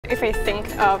If I think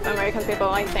of American people,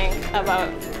 I think about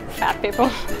fat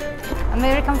people.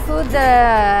 American food,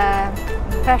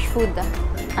 fresh food.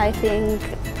 I think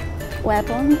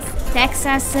weapons.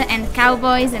 Texas and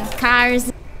cowboys and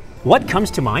cars. What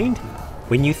comes to mind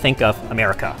when you think of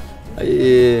America?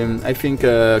 I think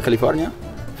California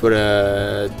for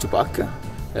Tupac.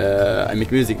 I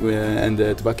make music and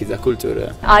Tupac is a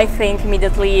culture. I think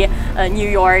immediately New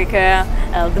York,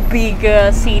 the big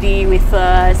city with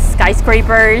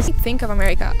skyscrapers. Think of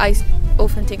America, I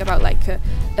often think about like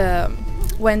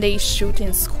when they shoot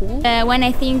in school. When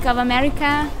I think of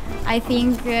America, I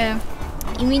think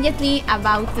immediately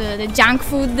about the junk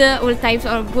food, all types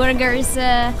of burgers,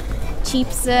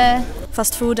 chips.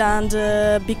 Fast food and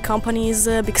big companies,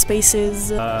 big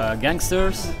spaces.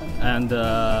 Gangsters and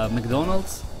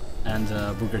McDonald's and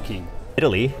Burger King.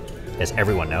 Italy, as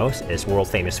everyone knows, is world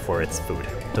famous for its food.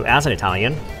 So as an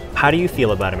Italian, how do you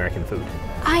feel about American food?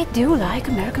 I do like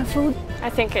American food. I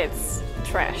think it's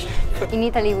trash. In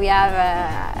Italy we have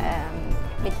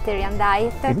Mediterranean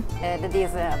diet, that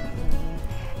is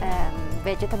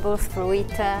vegetables, fruit,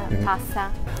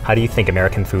 pasta. How do you think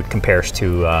American food compares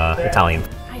to Italian?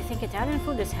 I think Italian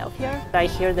food is healthier. I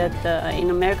hear that in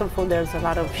American food there's a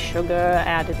lot of sugar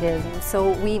additives.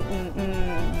 So we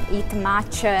eat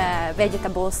much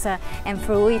vegetables and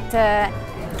fruit. I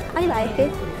like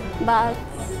it, but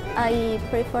I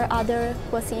prefer other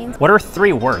cuisines. What are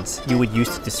 3 words you would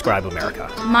use to describe America?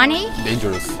 Money.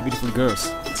 Dangerous. Beautiful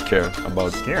girls. Scared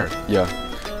about. Scared? Yeah.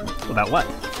 About what?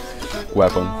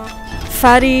 Weapon.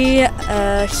 Fatty,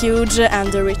 huge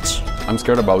and rich. I'm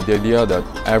scared about the idea that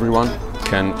everyone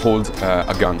can hold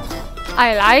a gun.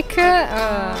 I like,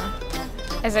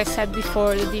 as I said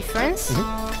before, the difference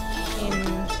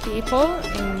in people,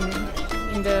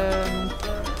 in the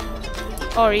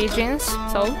origins,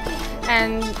 so.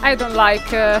 And I don't like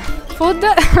food.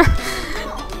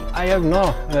 I have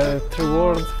no 3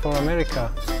 words for America.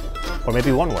 Or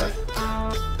maybe 1 word.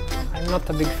 I'm not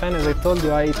a big fan, as I told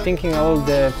you. I'm thinking all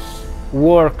the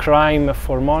war, crime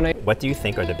for money. What do you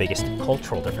think are the biggest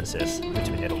cultural differences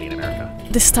between Italy and America?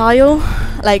 The style,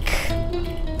 like...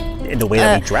 In the way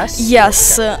that we dress?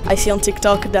 Yes, I see on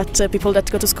TikTok that people that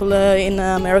go to school in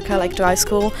America, like to high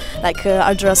school, like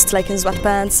are dressed like in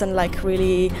sweatpants and like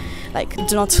really, like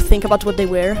do not think about what they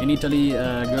wear. In Italy,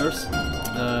 girls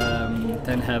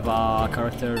tend to have a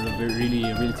character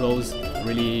really close,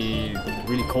 really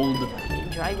cold.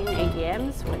 Driving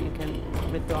ATMs where you can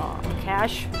withdraw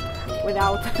cash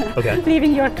without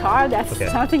leaving your car, that's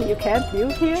something you can't do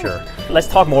here. Sure. Let's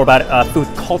talk more about food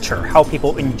culture, how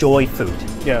people enjoy food.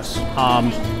 Yes.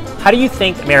 How do you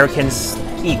think Americans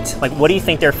eat? Like, what do you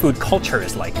think their food culture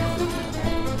is like?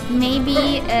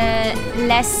 Maybe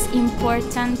less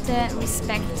important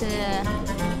respect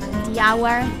the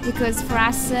hour, because for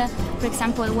us, for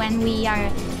example, when we are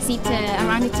sit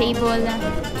around the table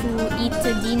to eat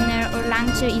dinner or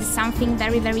lunch is something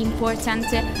very important.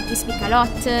 We speak a lot,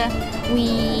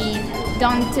 we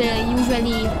don't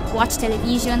usually watch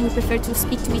television, we prefer to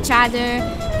speak to each other.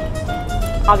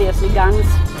 Obviously guns,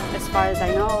 as far as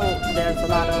I know, there's a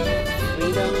lot of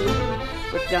freedom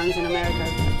with guns in America.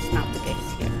 That's not the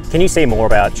case here. Can you say more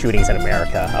about shootings in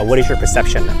America? What is your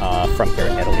perception from here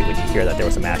in Italy when you hear that there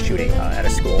was a mass shooting at a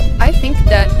school? I think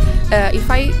that if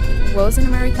I was in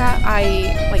America,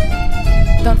 I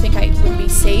don't think I would be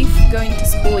safe going to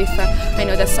school if I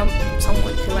know that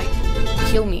someone could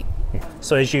kill me.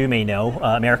 So as you may know,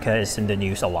 America is in the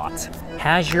news a lot.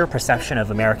 Has your perception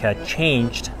of America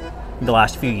changed in the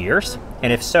last few years?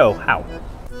 And if so, how?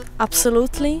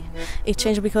 Absolutely. It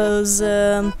changed because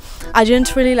I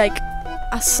didn't really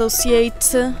associate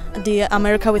the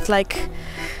America with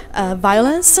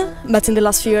violence, but in the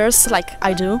last few years,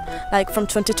 I do. From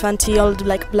 2020, all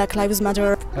the Black Lives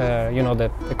Matter. You know,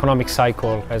 the economic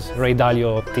cycle, as Ray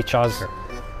Dalio teaches us,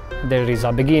 there is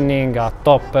a beginning, a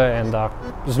top, and a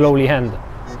slowly end.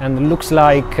 And it looks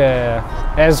like,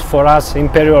 as for us,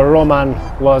 Imperial Roman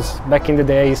was back in the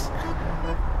days,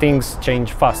 things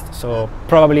change fast. So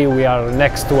probably we are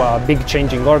next to a big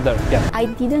changing order. Yeah. I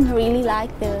didn't really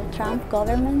like the Trump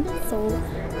government, so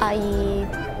I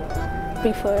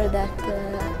prefer that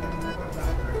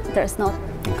there's not.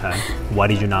 Okay. Why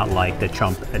did you not like the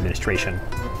Trump administration?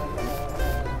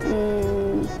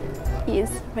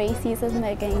 Is racism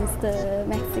against the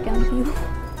Mexican people.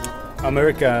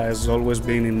 America has always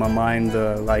been in my mind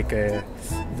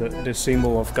the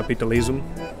symbol of capitalism,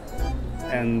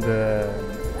 and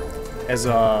as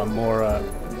a more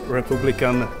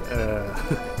Republican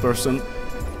person,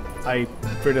 I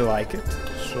pretty like it.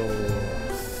 So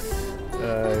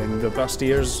in the past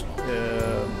years,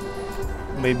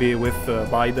 maybe with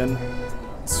Biden,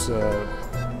 it's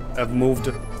have moved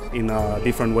in a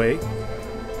different way,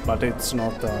 but it's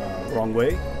not a wrong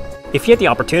way. If you had the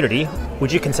opportunity,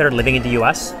 would you consider living in the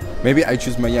U.S.? Maybe I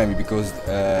choose Miami because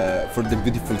for the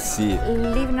beautiful sea.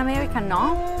 Live in America,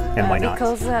 no. And why not?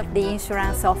 Because of the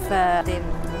insurance of the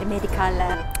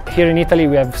medical. Here in Italy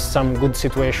we have some good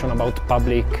situation about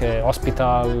public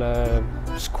hospital,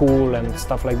 school and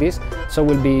stuff like this, so it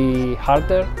will be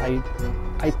harder.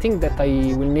 I think that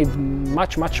I will need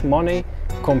much money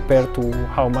compared to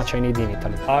how much I need in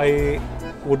Italy. I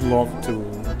would love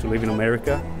to live in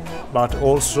America, but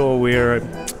also we're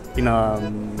in a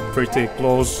pretty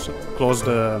closed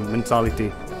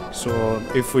mentality. So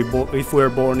if we're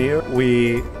born here,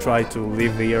 we try to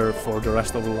live here for the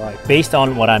rest of the life. Based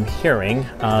on what I'm hearing,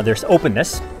 there's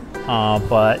openness,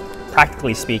 but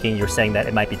practically speaking, you're saying that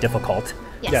it might be difficult.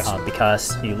 Yes.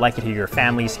 Because you like it here, your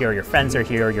family's here, your friends are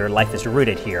here, your life is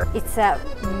rooted here. It's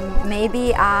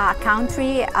maybe a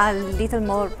country a little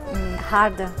more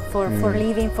hard for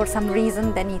living for some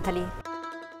reason than Italy.